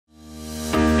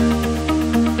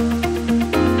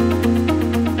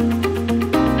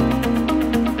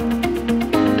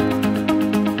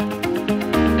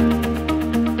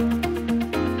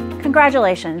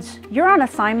Congratulations, you're on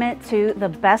assignment to the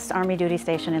best Army duty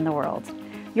station in the world.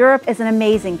 Europe is an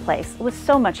amazing place with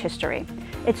so much history.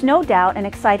 It's no doubt an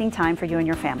exciting time for you and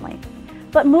your family.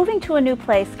 But moving to a new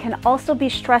place can also be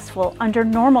stressful under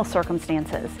normal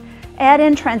circumstances. Add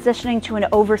in transitioning to an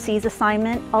overseas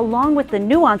assignment along with the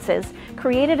nuances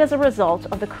created as a result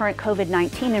of the current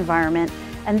COVID-19 environment,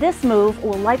 and this move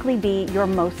will likely be your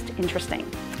most interesting.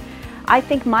 I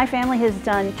think my family has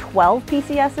done 12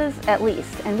 PCSs at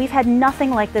least, and we've had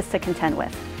nothing like this to contend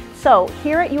with. So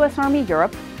here at U.S. Army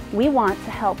Europe, we want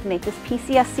to help make this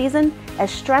PCS season as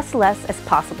stress-less as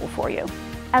possible for you.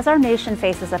 As our nation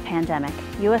faces a pandemic,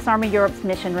 U.S. Army Europe's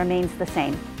mission remains the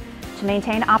same: to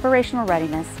maintain operational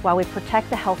readiness while we protect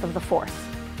the health of the force.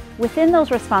 Within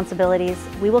those responsibilities,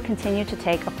 we will continue to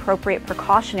take appropriate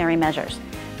precautionary measures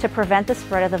to prevent the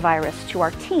spread of the virus to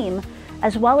our team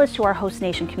as well as to our host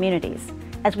nation communities,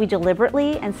 as we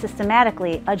deliberately and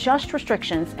systematically adjust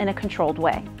restrictions in a controlled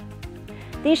way.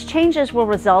 These changes will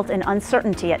result in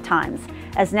uncertainty at times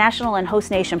as national and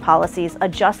host nation policies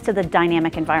adjust to the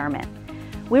dynamic environment.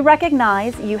 We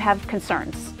recognize you have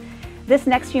concerns. This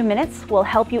next few minutes will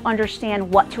help you understand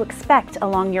what to expect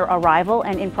along your arrival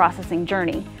and in-processing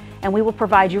journey, and we will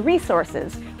provide you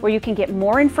resources where you can get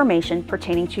more information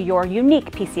pertaining to your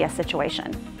unique PCS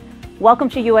situation. Welcome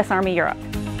to U.S. Army Europe.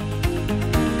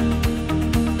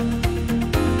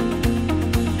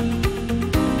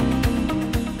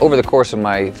 Over the course of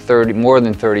my more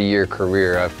than 30-year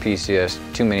career, I've PCS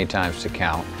too many times to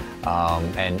count,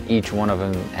 and each one of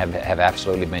them have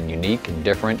absolutely been unique and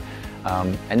different.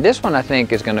 And this one I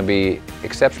think is going to be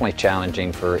exceptionally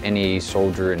challenging for any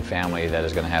soldier and family that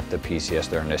is going to have to PCS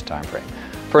during this time frame,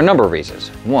 for a number of reasons.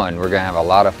 One, we're going to have a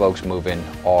lot of folks move in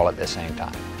all at the same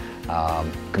time.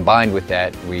 Combined with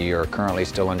that, we are currently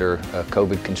still under a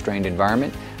COVID-constrained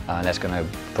environment, and that's going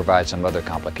to provide some other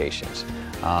complications.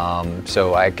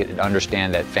 So I could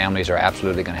understand that families are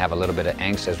absolutely going to have a little bit of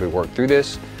angst as we work through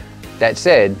this. That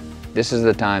said, this is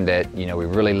the time that we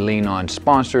really lean on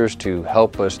sponsors to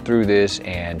help us through this,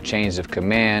 and chains of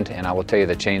command. And I will tell you,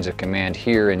 the chains of command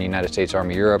here in the United States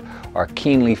Army Europe are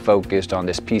keenly focused on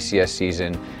this PCS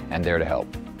season and there to help.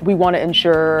 We want to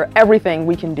ensure everything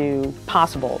we can do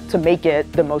possible to make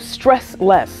it the most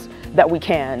stress-less that we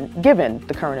can, given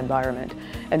the current environment.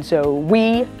 And so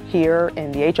we here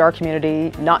in the HR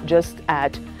community, not just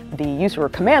at the user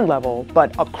command level,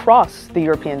 but across the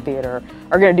European theater,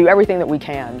 are going to do everything that we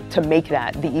can to make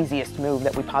that the easiest move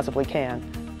that we possibly can.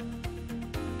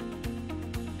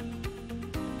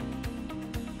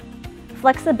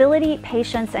 Flexibility,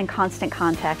 patience, and constant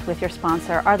contact with your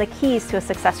sponsor are the keys to a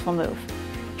successful move.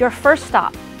 Your first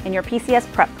stop in your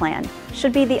PCS prep plan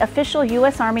should be the official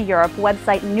U.S. Army Europe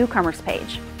website newcomers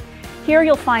page. Here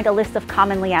you'll find a list of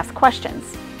commonly asked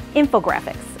questions,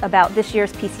 infographics about this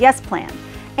year's PCS plan,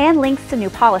 and links to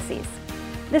new policies.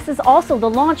 This is also the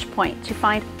launch point to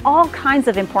find all kinds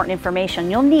of important information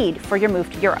you'll need for your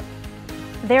move to Europe.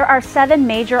 There are 7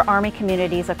 major Army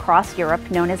communities across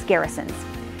Europe known as garrisons.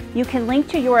 You can link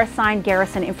to your assigned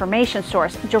garrison information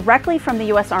source directly from the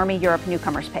U.S. Army Europe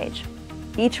newcomers page.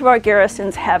 Each of our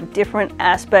garrisons have different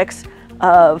aspects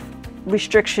of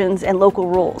restrictions and local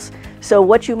rules. So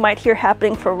what you might hear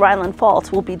happening for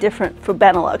Rhineland-Pfalz will be different for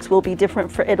Benelux, will be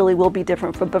different for Italy, will be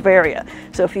different for Bavaria.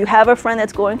 So if you have a friend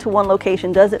that's going to one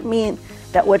location, doesn't mean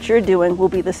that what you're doing will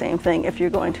be the same thing if you're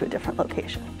going to a different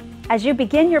location. As you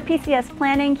begin your PCS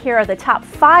planning, here are the top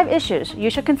 5 issues you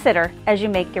should consider as you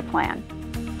make your plan.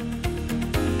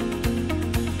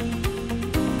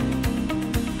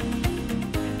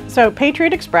 So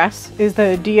Patriot Express is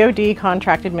the DoD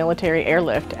contracted military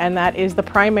airlift, and that is the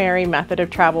primary method of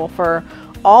travel for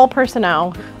all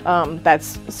personnel,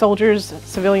 that's soldiers,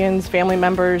 civilians, family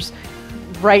members.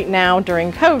 Right now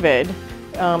during COVID,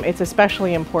 it's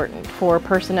especially important for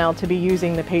personnel to be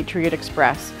using the Patriot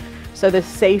Express. So the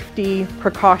safety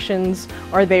precautions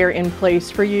are there in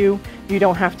place for you. You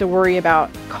don't have to worry about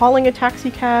calling a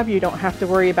taxi cab. You don't have to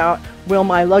worry about, will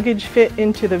my luggage fit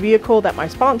into the vehicle that my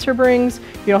sponsor brings?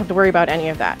 You don't have to worry about any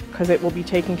of that because it will be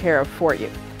taken care of for you.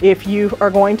 If you are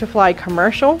going to fly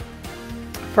commercial,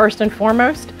 first and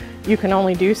foremost, you can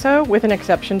only do so with an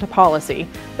exception to policy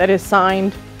that is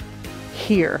signed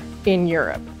here in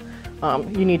Europe.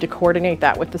 You need to coordinate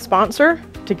that with the sponsor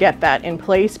to get that in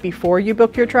place before you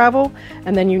book your travel,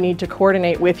 and then you need to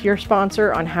coordinate with your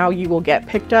sponsor on how you will get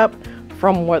picked up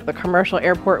from the commercial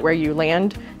airport where you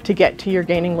land to get to your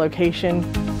gaining location.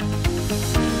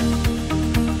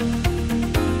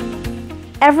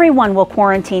 Everyone will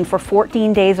quarantine for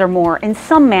 14 days or more in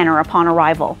some manner upon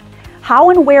arrival.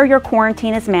 How and where your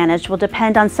quarantine is managed will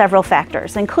depend on several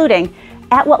factors, including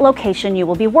at what location you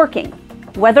will be working,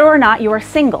 whether or not you are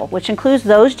single, which includes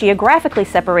those geographically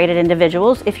separated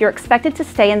individuals if you're expected to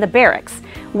stay in the barracks,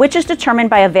 which is determined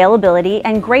by availability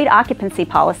and grade occupancy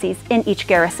policies in each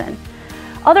garrison.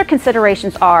 Other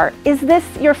considerations are, is this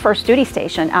your first duty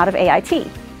station out of AIT?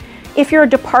 If you're a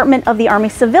Department of the Army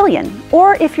civilian,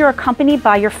 or if you're accompanied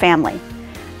by your family.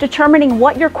 Determining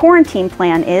what your quarantine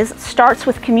plan is starts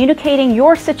with communicating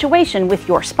your situation with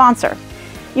your sponsor.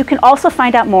 You can also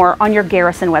find out more on your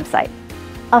garrison website.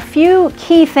 A few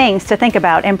key things to think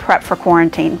about in prep for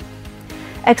quarantine.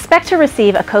 Expect to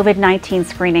receive a COVID-19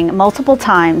 screening multiple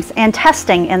times and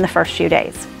testing in the first few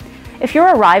days. If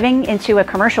you're arriving into a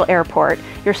commercial airport,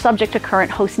 you're subject to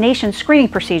current host nation screening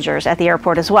procedures at the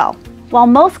airport as well. While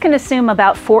most can assume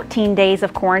about 14 days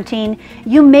of quarantine,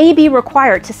 you may be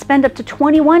required to spend up to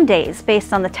 21 days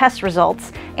based on the test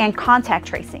results and contact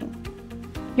tracing.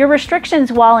 Your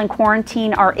restrictions while in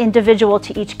quarantine are individual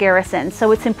to each garrison,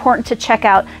 so it's important to check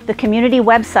out the community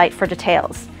website for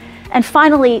details. And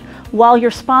finally, while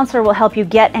your sponsor will help you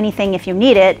get anything if you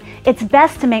need it, it's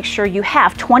best to make sure you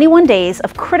have 21 days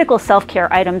of critical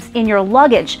self-care items in your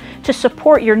luggage to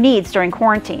support your needs during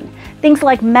quarantine. Things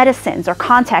like medicines or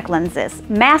contact lenses,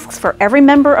 masks for every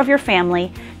member of your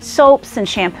family, soaps and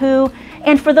shampoo,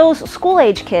 and for those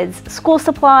school-age kids, school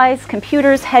supplies,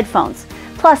 computers, headphones,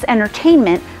 plus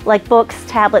entertainment like books,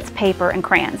 tablets, paper, and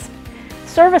crayons.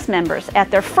 Service members at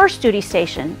their first duty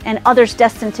station and others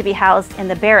destined to be housed in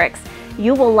the barracks,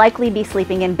 you will likely be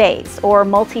sleeping in bays or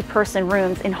multi-person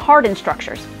rooms in hardened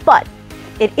structures, but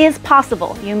it is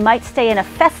possible you might stay in a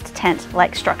fest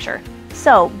tent-like structure.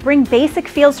 So bring basic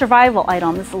field survival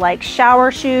items like shower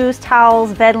shoes,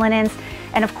 towels, bed linens,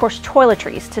 and of course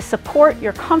toiletries to support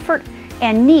your comfort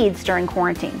and needs during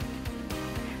quarantine.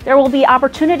 There will be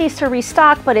opportunities to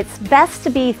restock, but it's best to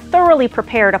be thoroughly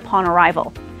prepared upon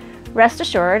arrival. Rest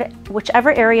assured,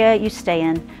 whichever area you stay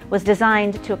in was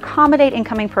designed to accommodate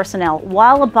incoming personnel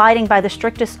while abiding by the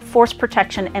strictest force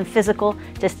protection and physical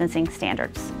distancing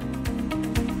standards.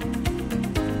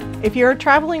 If you're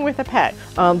traveling with a pet,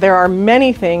 there are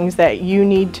many things that you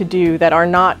need to do that are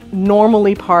not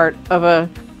normally part of a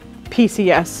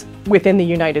PCS within the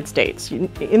United States.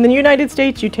 In the United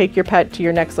States, you take your pet to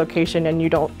your next location and you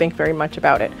don't think very much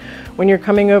about it. When you're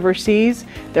coming overseas,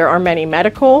 there are many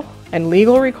medical and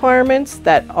legal requirements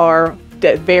that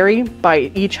vary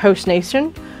by each host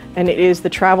nation, and it is the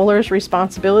traveler's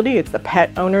responsibility, it's the pet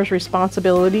owner's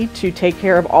responsibility to take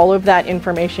care of all of that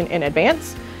information in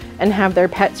advance and have their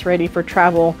pets ready for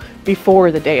travel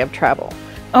before the day of travel.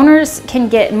 Owners can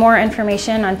get more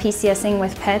information on PCSing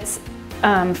with pets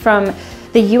from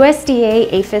the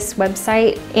USDA APHIS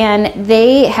website, and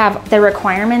they have the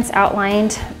requirements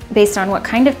outlined based on what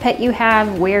kind of pet you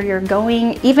have, where you're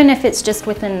going, even if it's just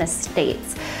within the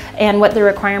states, and what the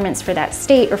requirements for that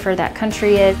state or for that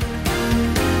country is.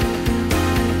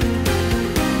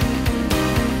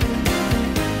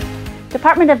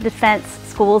 Department of Defense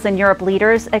schools and Europe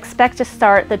leaders expect to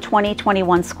start the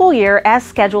 2021 school year as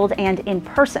scheduled and in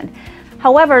person.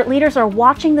 However, leaders are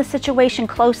watching the situation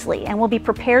closely and will be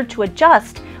prepared to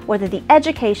adjust whether the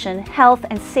education, health,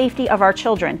 and safety of our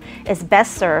children is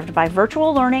best served by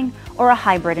virtual learning or a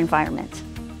hybrid environment.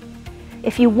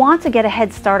 If you want to get a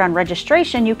head start on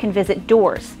registration, you can visit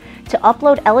DOORS to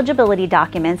upload eligibility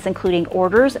documents including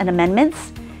orders and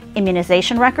amendments,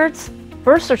 immunization records,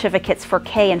 birth certificates for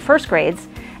K and first grades,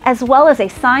 as well as a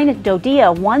signed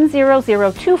DODEA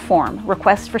 1002 form,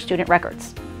 request for student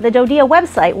records. The DODEA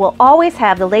website will always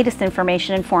have the latest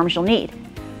information and forms you'll need.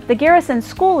 The Garrison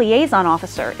School Liaison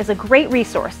Officer is a great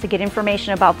resource to get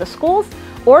information about the schools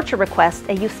or to request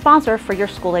a youth sponsor for your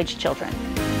school-aged children.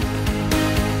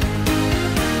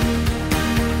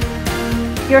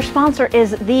 Your sponsor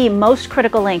is the most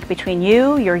critical link between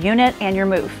you, your unit, and your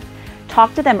move.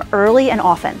 Talk to them early and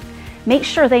often. Make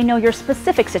sure they know your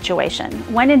specific situation.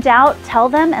 When in doubt, tell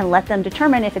them and let them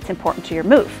determine if it's important to your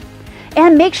move.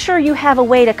 And make sure you have a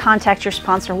way to contact your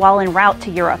sponsor while en route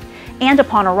to Europe and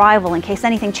upon arrival in case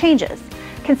anything changes.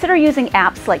 Consider using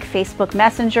apps like Facebook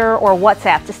Messenger or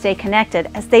WhatsApp to stay connected,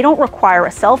 as they don't require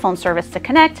a cell phone service to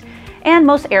connect, and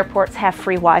most airports have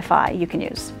free Wi-Fi you can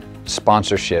use.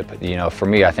 Sponsorship, for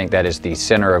me, I think that is the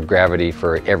center of gravity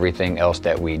for everything else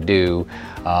that we do.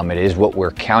 It is what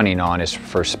we're counting on, is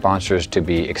for sponsors to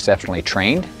be exceptionally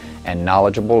trained and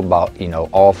knowledgeable about,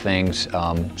 all things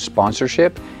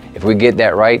sponsorship. If we get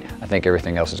that right, I think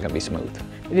everything else is going to be smooth.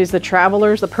 It is the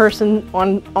travelers, the person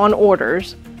on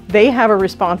orders, they have a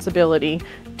responsibility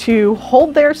to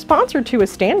hold their sponsor to a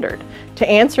standard, to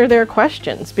answer their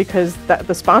questions, because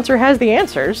the sponsor has the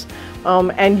answers,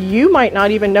 and you might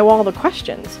not even know all the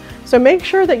questions. So make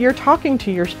sure that you're talking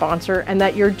to your sponsor and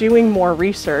that you're doing more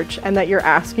research and that you're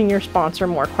asking your sponsor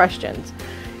more questions.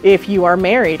 If you are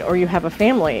married or you have a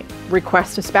family,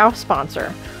 request a spouse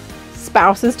sponsor.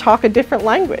 Spouses talk a different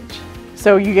language.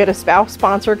 So you get a spouse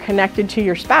sponsor connected to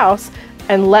your spouse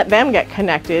and let them get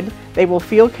connected. They will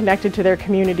feel connected to their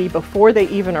community before they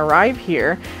even arrive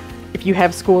here. If you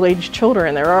have school-aged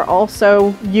children, there are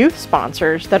also youth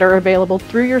sponsors that are available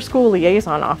through your school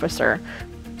liaison officer.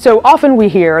 So often we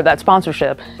hear that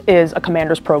sponsorship is a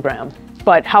commander's program,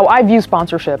 but how I view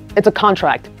sponsorship, it's a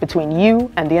contract between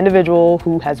you and the individual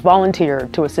who has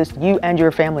volunteered to assist you and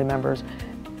your family members.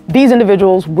 These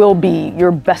individuals will be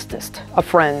your bestest of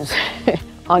friends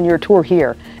on your tour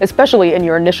here, especially in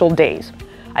your initial days.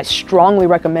 I strongly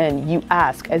recommend you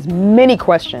ask as many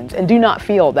questions and do not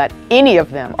feel that any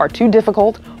of them are too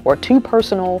difficult or too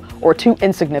personal or too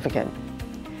insignificant.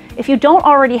 If you don't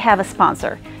already have a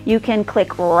sponsor, you can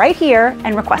click right here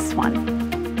and request one.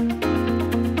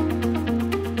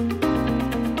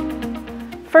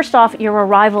 First off, your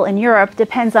arrival in Europe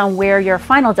depends on where your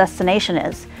final destination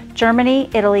is, Germany,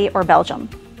 Italy, or Belgium.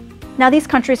 Now, these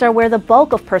countries are where the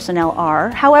bulk of personnel are.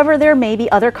 However, there may be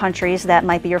other countries that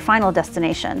might be your final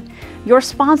destination. Your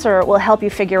sponsor will help you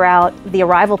figure out the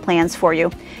arrival plans for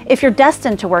you if you're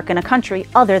destined to work in a country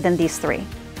other than these three.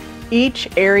 Each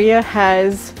area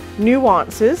has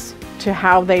nuances to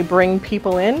how they bring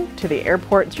people in, to the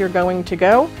airports you're going to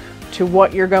go, to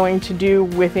what you're going to do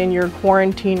within your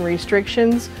quarantine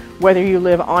restrictions, whether you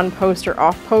live on post or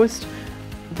off post.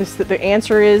 The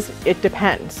answer is, it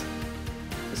depends.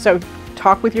 So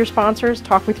talk with your sponsors,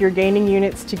 talk with your gaining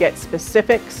units to get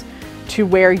specifics to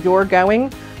where you're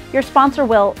going. Your sponsor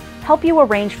will help you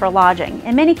arrange for lodging.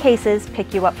 In many cases,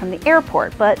 pick you up from the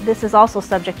airport, but this is also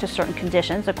subject to certain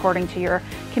conditions according to your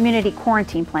community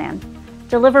quarantine plan.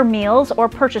 Deliver meals or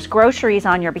purchase groceries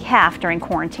on your behalf during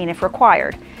quarantine if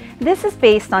required. This is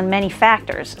based on many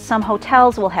factors. Some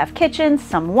hotels will have kitchens,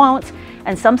 some won't,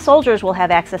 and some soldiers will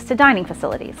have access to dining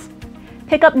facilities.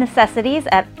 Pick up necessities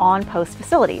at on-post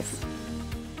facilities.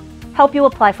 Help you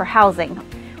apply for housing.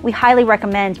 We highly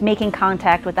recommend making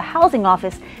contact with the housing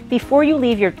office before you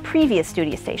leave your previous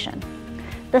duty station.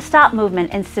 The STOP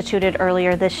movement instituted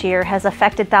earlier this year has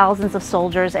affected thousands of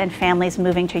soldiers and families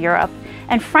moving to Europe,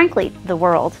 and frankly, the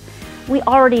world. We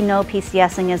already know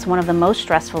PCSing is one of the most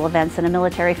stressful events in a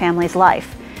military family's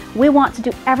life. We want to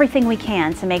do everything we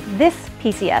can to make this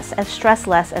PCS as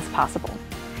stressless as possible.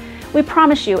 We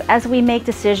promise you, as we make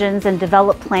decisions and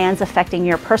develop plans affecting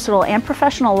your personal and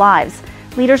professional lives,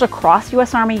 leaders across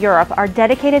U.S. Army Europe are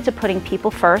dedicated to putting people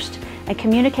first and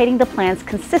communicating the plans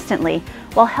consistently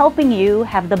while helping you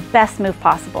have the best move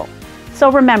possible.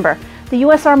 So remember, the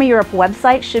U.S. Army Europe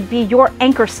website should be your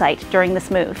anchor site during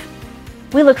this move.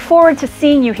 We look forward to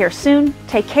seeing you here soon.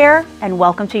 Take care and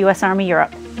welcome to U.S. Army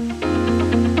Europe.